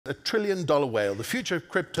a trillion-dollar whale, the future of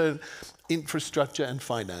crypto infrastructure and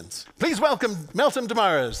finance. Please welcome Meltem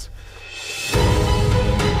Demirors.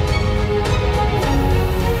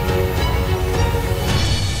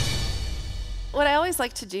 What I always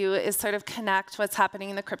like to do is sort of connect what's happening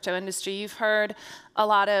in the crypto industry. You've heard a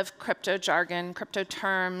lot of crypto jargon, crypto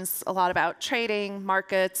terms, a lot about trading,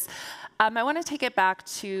 markets. I want to take it back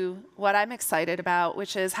to what I'm excited about,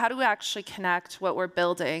 which is how do we actually connect what we're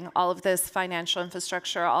building, all of this financial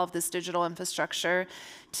infrastructure, all of this digital infrastructure,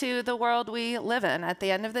 to the world we live in. At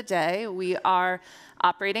the end of the day, we are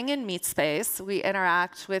operating in meat space. We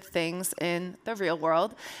interact with things in the real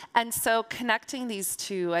world. And so connecting these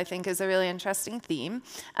two, I think, is a really interesting theme.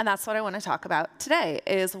 And that's what I want to talk about today,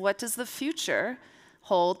 is what does the future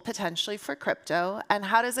hold potentially for crypto, and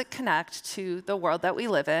how does it connect to the world that we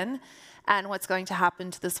live in, and what's going to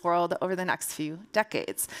happen to this world over the next few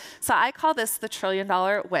decades. So I call this the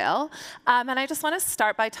trillion-dollar whale. And I just want to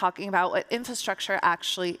start by talking about what infrastructure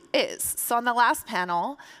actually is. So on the last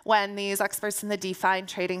panel, when these experts in the DeFi and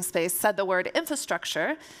trading space said the word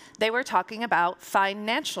infrastructure, they were talking about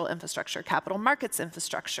financial infrastructure, capital markets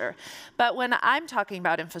infrastructure. But when I'm talking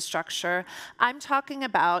about infrastructure, I'm talking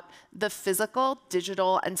about the physical,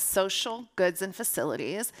 digital, and social goods and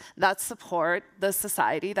facilities that support the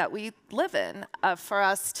society that we live in. For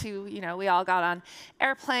us to, we all got on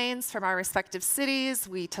airplanes from our respective cities.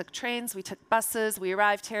 We took trains, we took buses, we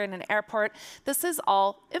arrived here in an airport. This is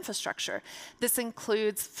all infrastructure. This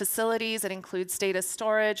includes facilities, it includes data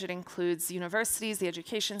storage, it includes universities, the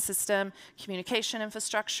education system, communication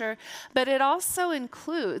infrastructure, but it also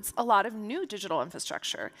includes a lot of new digital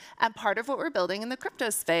infrastructure. And part of what we're building in the crypto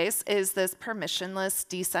space is this permissionless,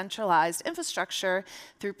 decentralized infrastructure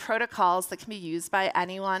through protocols that can be used by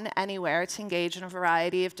anyone, anywhere, to engage in a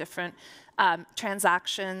variety of different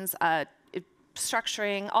transactions,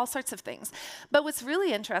 structuring, all sorts of things. But what's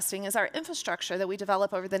really interesting is our infrastructure that we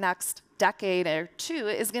develop over the next decade or two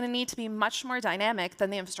is going to need to be much more dynamic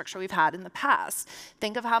than the infrastructure we've had in the past.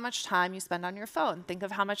 Think of how much time you spend on your phone. Think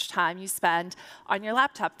of how much time you spend on your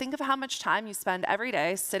laptop. Think of how much time you spend every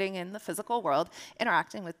day sitting in the physical world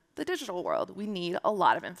interacting with the digital world. We need a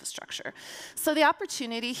lot of infrastructure. So the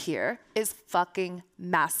opportunity here is fucking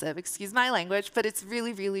massive. Excuse my language, but it's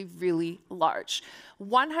really, really, really large.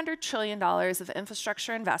 $100 trillion of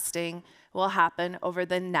infrastructure investing will happen over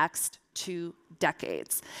the next 2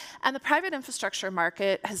 decades. And the private infrastructure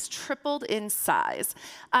market has tripled in size.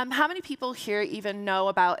 How many people here even know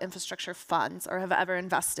about infrastructure funds or have ever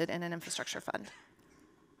invested in an infrastructure fund?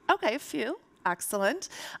 Okay, a few. Excellent.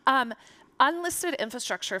 Unlisted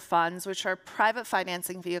infrastructure funds, which are private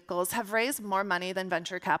financing vehicles, have raised more money than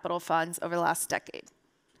venture capital funds over the last decade.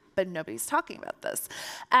 But nobody's talking about this.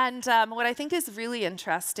 And what I think is really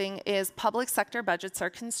interesting is public sector budgets are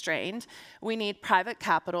constrained. We need private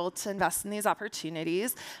capital to invest in these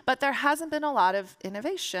opportunities. But there hasn't been a lot of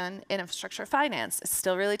innovation in infrastructure finance. It's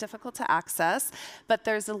still really difficult to access, but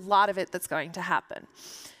there's a lot of it that's going to happen.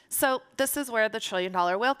 So this is where the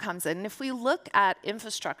trillion-dollar whale comes in. And if we look at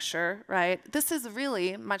infrastructure, right, this is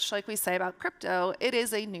really, much like we say about crypto, it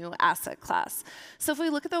is a new asset class. So if we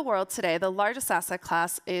look at the world today, the largest asset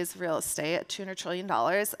class is real estate at $200 trillion.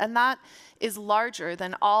 And that is larger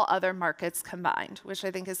than all other markets combined, which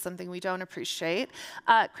I think is something we don't appreciate.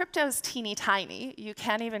 Crypto is teeny tiny. You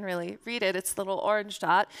can't even really read it. It's a little orange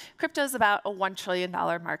dot. Crypto is about a $1 trillion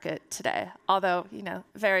market today, although,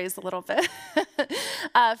 varies a little bit.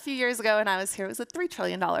 A few years ago when I was here, it was a $3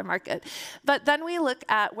 trillion market. But then we look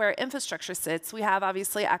at where infrastructure sits. We have,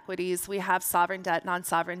 obviously, equities. We have sovereign debt,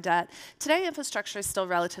 non-sovereign debt. Today, infrastructure is still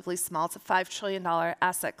relatively small. It's a $5 trillion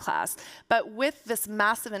asset class. But with this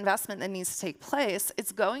massive investment that needs to take place,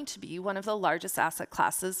 it's going to be one of the largest asset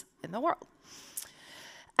classes in the world.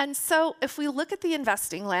 And so if we look at the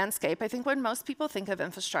investing landscape, I think when most people think of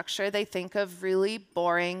infrastructure, they think of really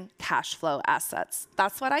boring cash flow assets.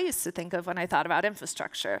 That's what I used to think of when I thought about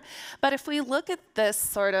infrastructure. But if we look at this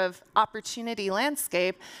sort of opportunity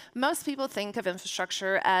landscape, most people think of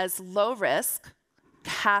infrastructure as low risk,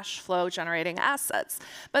 cash flow generating assets.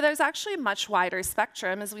 But there's actually a much wider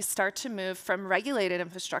spectrum as we start to move from regulated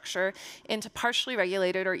infrastructure into partially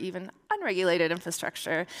regulated or even unregulated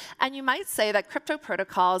infrastructure. And you might say that crypto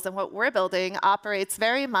protocols and what we're building operates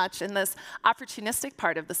very much in this opportunistic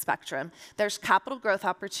part of the spectrum. There's capital growth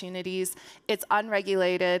opportunities, it's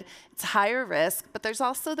unregulated, it's higher risk, but there's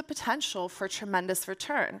also the potential for tremendous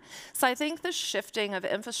return. So I think the shifting of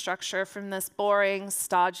infrastructure from this boring,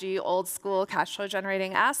 stodgy, old school cash flow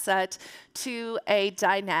generating asset to a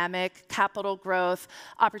dynamic capital growth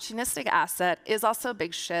opportunistic asset is also a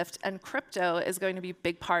big shift, and crypto is going to be a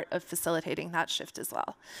big part of facilitating that shift as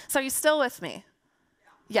well. So are you still with me?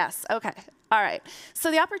 Yes, OK. All right. So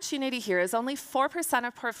the opportunity here is only 4%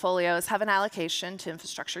 of portfolios have an allocation to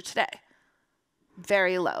infrastructure today.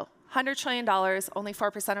 Very low. $100 trillion, only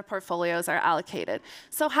 4% of portfolios are allocated.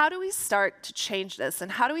 So how do we start to change this?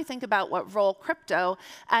 And how do we think about what role crypto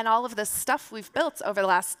and all of this stuff we've built over the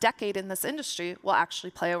last decade in this industry will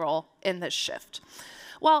actually play a role in this shift?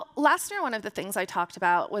 Well, last year, one of the things I talked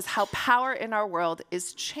about was how power in our world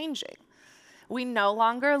is changing. We no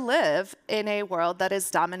longer live in a world that is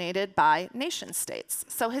dominated by nation states.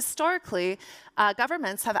 So historically,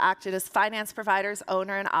 governments have acted as finance providers,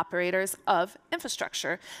 owner, and operators of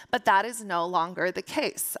infrastructure. But that is no longer the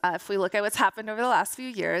case. If we look at what's happened over the last few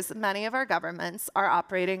years, many of our governments are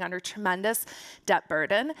operating under tremendous debt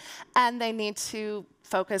burden, and they need to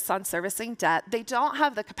focus on servicing debt. They don't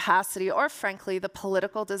have the capacity or, frankly, the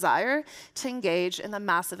political desire to engage in the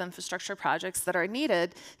massive infrastructure projects that are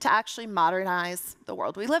needed to actually modernize the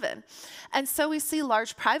world we live in. And so we see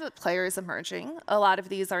large private players emerging. A lot of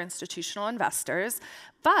these are institutional investors,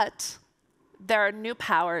 but there are new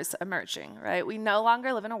powers emerging, right? We no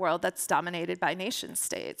longer live in a world that's dominated by nation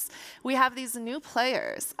states. We have these new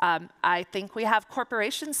players. I think we have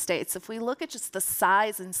corporation states. If we look at just the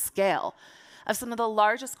size and scale of some of the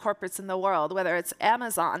largest corporates in the world, whether it's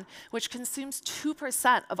Amazon, which consumes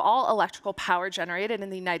 2% of all electrical power generated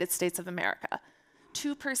in the United States of America.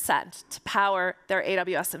 2% to power their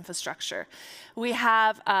AWS infrastructure. We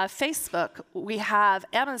have Facebook, we have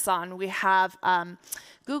Amazon, we have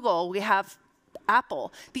Google, we have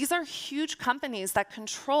Apple. These are huge companies that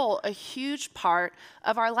control a huge part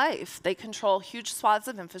of our life. They control huge swaths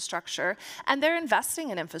of infrastructure, and they're investing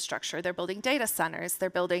in infrastructure. They're building data centers. They're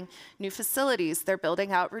building new facilities. They're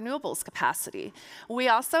building out renewables capacity. We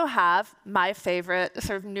also have my favorite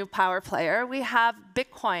sort of new power player. We have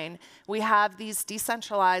Bitcoin. We have these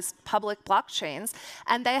decentralized public blockchains,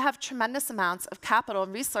 and they have tremendous amounts of capital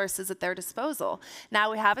and resources at their disposal.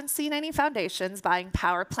 Now, we haven't seen any foundations buying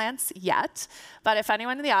power plants yet, but if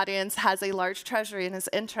anyone in the audience has a large treasury and is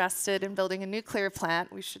interested in building a nuclear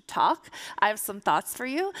plant, we should talk. I have some thoughts for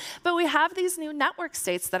you. But we have these new network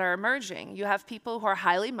states that are emerging. You have people who are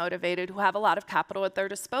highly motivated, who have a lot of capital at their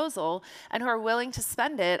disposal, and who are willing to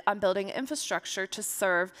spend it on building infrastructure to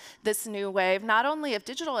serve this new wave, not only of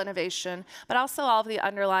digital innovation, but also all of the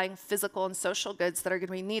underlying physical and social goods that are going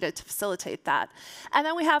to be needed to facilitate that. And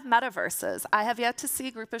then we have metaverses. I have yet to see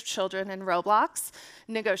a group of children in Roblox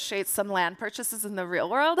negotiate some land purchases in the real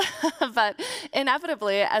world, but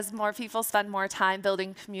inevitably, as more people spend more time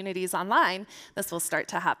building communities online, this will start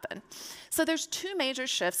to happen. So there's two major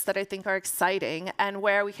shifts that I think are exciting and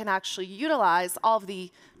where we can actually utilize all of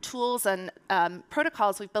the tools and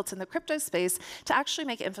protocols we've built in the crypto space to actually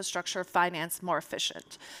make infrastructure finance more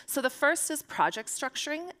efficient. So the first is project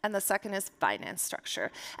structuring, and the second is finance structure.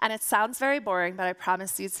 And it sounds very boring, but I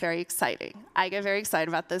promise you it's very exciting. I get very excited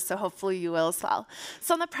about this, so hopefully you will as well.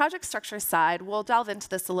 So on the project structure side, we'll delve into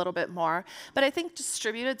this a little bit more, but I think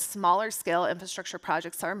distributed smaller scale infrastructure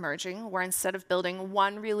projects are emerging, where instead of building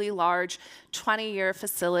one really large 20-year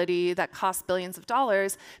facility that costs billions of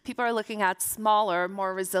dollars, people are looking at smaller,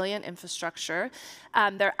 more resilient infrastructure.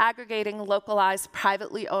 They're aggregating localized,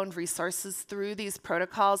 privately owned resources through these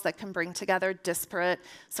protocols that can bring together disparate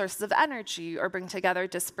sources of energy or bring together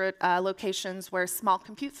disparate locations where small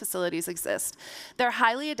compute facilities exist. They're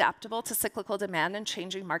highly adaptable to cyclical demand and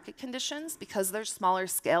changing market conditions because they're smaller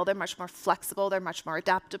scale. They're much more flexible. They're much more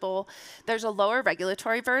adaptable. There's a lower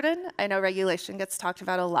regulatory burden. I know regulation gets talked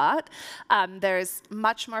about a lot. There's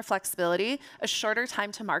much more flexibility, a shorter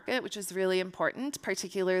time to market, which is really important,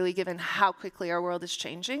 particularly given how quickly our world is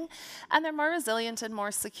changing. And they're more resilient and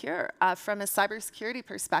more secure. From a cybersecurity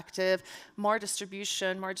perspective, more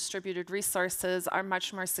distribution, more distributed resources are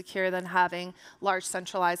much more secure than having large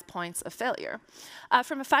centralized points of failure.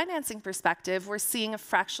 From a financing perspective, we're seeing a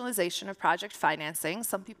fractionalization of project financing.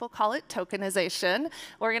 Some people call it tokenization.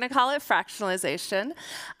 We're going to call it fractionalization.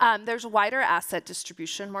 There's wider asset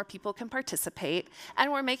distribution. More people can participate.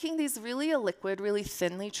 And we're making these really illiquid, really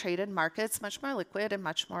thinly traded markets much more liquid and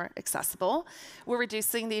much more accessible. We're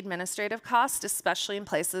reducing the administrative cost, especially in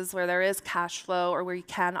places where there is cash flow or where you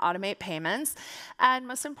can automate payments. And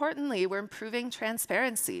most importantly, we're improving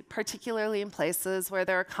transparency, particularly in places where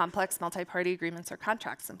there are complex multi-party agreements or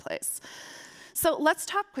contracts in place. So let's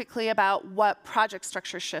talk quickly about what project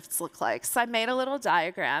structure shifts look like. So I made a little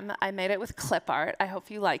diagram. I made it with clip art. I hope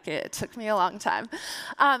you like it. It took me a long time.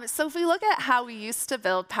 So if we look at how we used to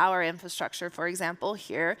build power infrastructure, for example,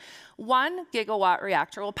 here, 1 gigawatt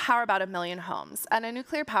reactor will power about 1 million homes. And a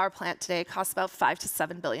nuclear power plant today costs about $5 to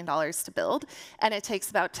 $7 billion to build, and it takes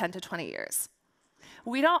about 10 to 20 years.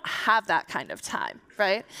 We don't have that kind of time,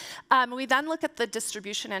 right? We then look at the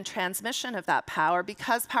distribution and transmission of that power.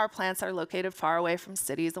 Because power plants are located far away from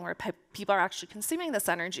cities and where people are actually consuming this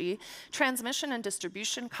energy, transmission and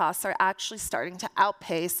distribution costs are actually starting to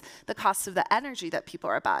outpace the cost of the energy that people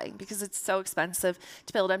are buying because it's so expensive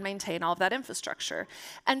to build and maintain all of that infrastructure.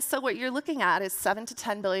 And so what you're looking at is $7 to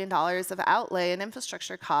 $10 billion of outlay in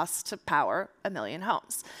infrastructure costs to power 1 million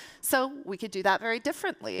homes. So we could do that very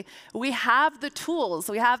differently. We have the tools,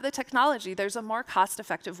 we have the technology. There's a more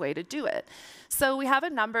cost-effective way to do it. So we have a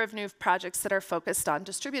number of new projects that are focused on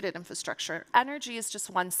distributed infrastructure. Energy is just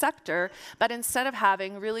one sector, but instead of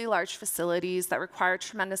having really large facilities that require a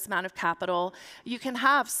tremendous amount of capital, you can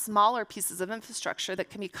have smaller pieces of infrastructure that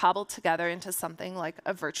can be cobbled together into something like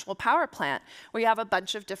a virtual power plant, where you have a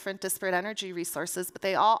bunch of different disparate energy resources, but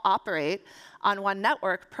they all operate on one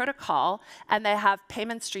network protocol, and they have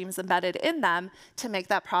payment streams embedded in them to make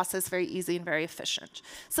that process very easy and very efficient.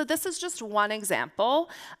 So this is just one example.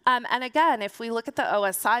 And again, if we look at the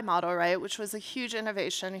OSI model, right, which was a huge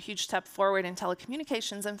innovation, a huge step forward in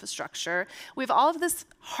telecommunications infrastructure, we have all of this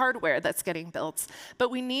hardware that's getting built,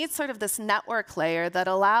 but we need sort of this network layer that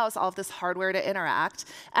allows all of this hardware to interact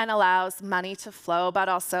and allows money to flow, but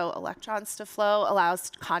also electrons to flow,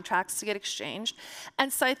 allows contracts to get exchanged.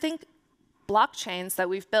 And so I think blockchains that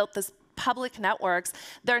we've built, this public networks,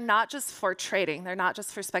 they're not just for trading, they're not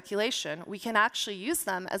just for speculation. We can actually use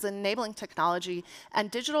them as enabling technology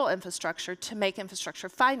and digital infrastructure to make infrastructure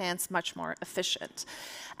finance much more efficient.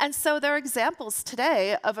 And so there are examples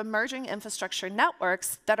today of emerging infrastructure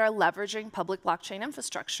networks that are leveraging public blockchain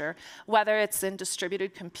infrastructure, whether it's in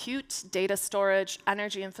distributed compute, data storage,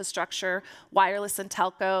 energy infrastructure, wireless and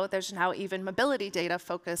telco. There's now even mobility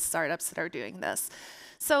data-focused startups that are doing this.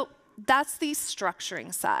 So that's the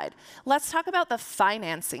structuring side. Let's talk about the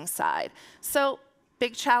financing side. So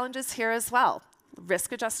big challenges here as well.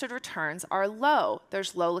 Risk-adjusted returns are low.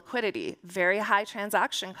 There's low liquidity, very high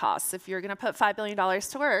transaction costs. If you're going to put $5 billion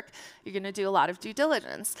to work, you're going to do a lot of due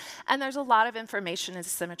diligence. And there's a lot of information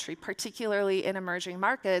asymmetry, particularly in emerging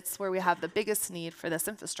markets where we have the biggest need for this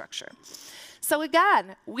infrastructure. So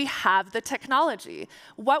again, we have the technology.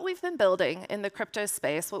 What we've been building in the crypto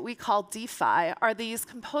space, what we call DeFi, are these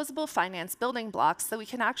composable finance building blocks that we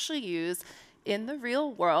can actually use in the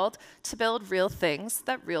real world to build real things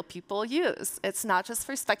that real people use. It's not just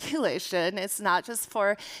for speculation. It's not just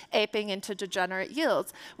for aping into degenerate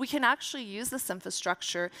yields. We can actually use this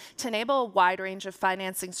infrastructure to enable a wide range of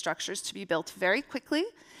financing structures to be built very quickly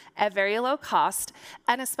at very low cost,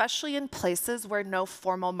 and especially in places where no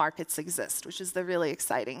formal markets exist, which is the really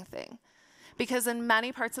exciting thing. Because in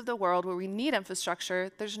many parts of the world where we need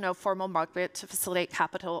infrastructure, there's no formal market to facilitate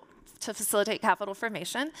capital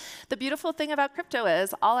formation. The beautiful thing about crypto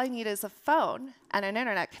is all I need is a phone and an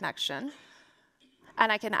internet connection,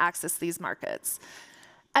 and I can access these markets.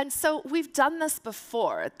 And so we've done this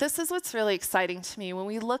before. This is what's really exciting to me. When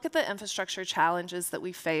we look at the infrastructure challenges that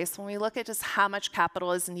we face, when we look at just how much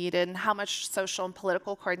capital is needed and how much social and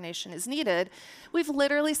political coordination is needed, we've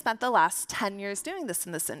literally spent the last 10 years doing this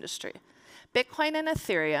in this industry. Bitcoin and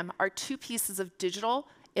Ethereum are two pieces of digital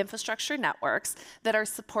infrastructure networks that are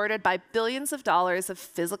supported by billions of dollars of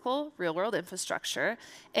physical real-world infrastructure,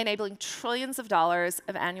 enabling trillions of dollars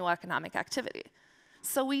of annual economic activity.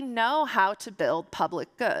 So we know how to build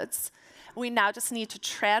public goods. We now just need to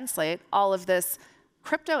translate all of this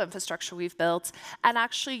crypto infrastructure we've built and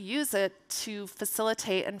actually use it to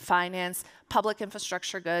facilitate and finance public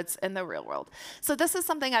infrastructure goods in the real world. So this is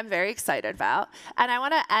something I'm very excited about. And I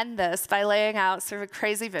want to end this by laying out sort of a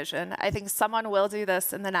crazy vision. I think someone will do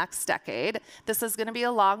this in the next decade. This is going to be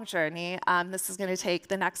a long journey. This is going to take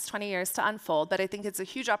the next 20 years to unfold, but I think it's a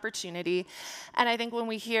huge opportunity. And I think when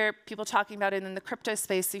we hear people talking about it in the crypto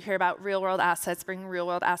space, you hear about real-world assets, bringing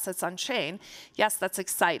real-world assets on chain. Yes, that's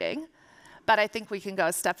exciting. But I think we can go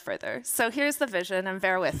a step further. So here's the vision, and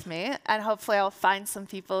bear with me. And hopefully I'll find some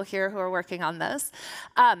people here who are working on this.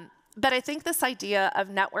 But I think this idea of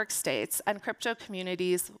network states and crypto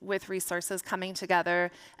communities with resources coming together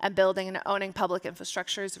and building and owning public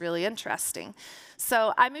infrastructure is really interesting.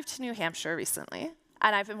 So I moved to New Hampshire recently.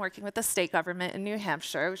 And I've been working with the state government in New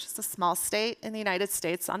Hampshire, which is a small state in the United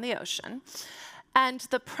States on the ocean. And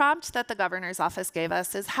the prompt that the governor's office gave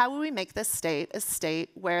us is, how will we make this state a state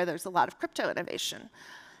where there's a lot of crypto innovation?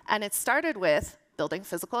 And it started with building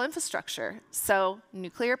physical infrastructure. So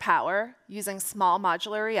nuclear power, using small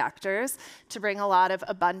modular reactors to bring a lot of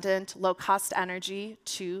abundant, low-cost energy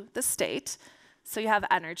to the state. So you have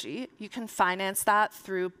energy. You can finance that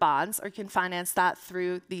through bonds, or you can finance that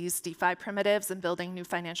through these DeFi primitives and building new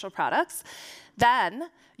financial products. Then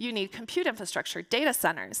you need compute infrastructure, data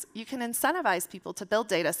centers. You can incentivize people to build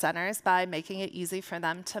data centers by making it easy for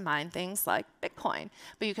them to mine things like Bitcoin.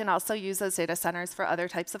 But you can also use those data centers for other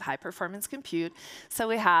types of high-performance compute. So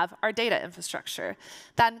we have our data infrastructure.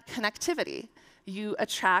 Then connectivity. You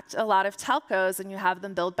attract a lot of telcos and you have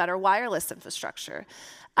them build better wireless infrastructure.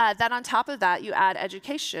 Then on top of that, you add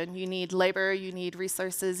education. You need labor, you need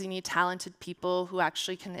resources, you need talented people who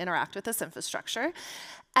actually can interact with this infrastructure.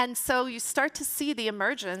 And so you start to see the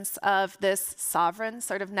emergence of this sovereign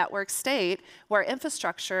sort of network state where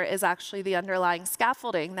infrastructure is actually the underlying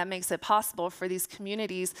scaffolding that makes it possible for these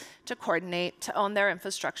communities to coordinate, to own their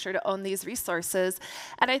infrastructure, to own these resources.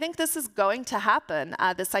 And I think this is going to happen.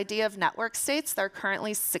 This idea of network states, there are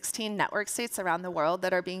currently 16 network states around the world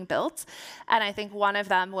that are being built. And I think one of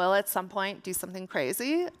them will at some point do something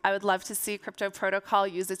crazy. I would love to see crypto protocol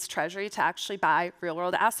use its treasury to actually buy real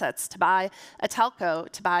world assets, to buy a telco,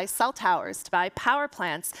 to buy cell towers, to buy power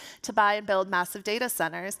plants, to buy and build massive data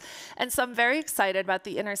centers. And so I'm very excited about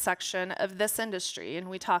the intersection of this industry. And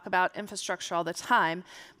we talk about infrastructure all the time,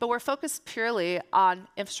 but we're focused purely on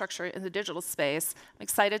infrastructure in the digital space. I'm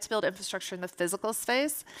excited to build infrastructure in the physical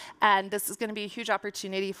space. And this is going to be a huge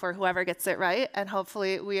opportunity for whoever gets it right. And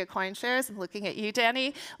hopefully we at CoinShares, I'm looking at you,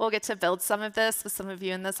 Danny, will get to build some of this with some of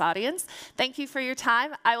you in this audience. Thank you for your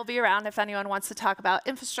time. I will be around if anyone wants to talk about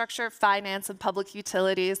infrastructure, finance, and public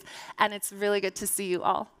utilities. And it's really good to see you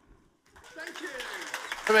all. Thank you.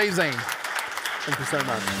 Amazing. Thank you so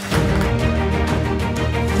much.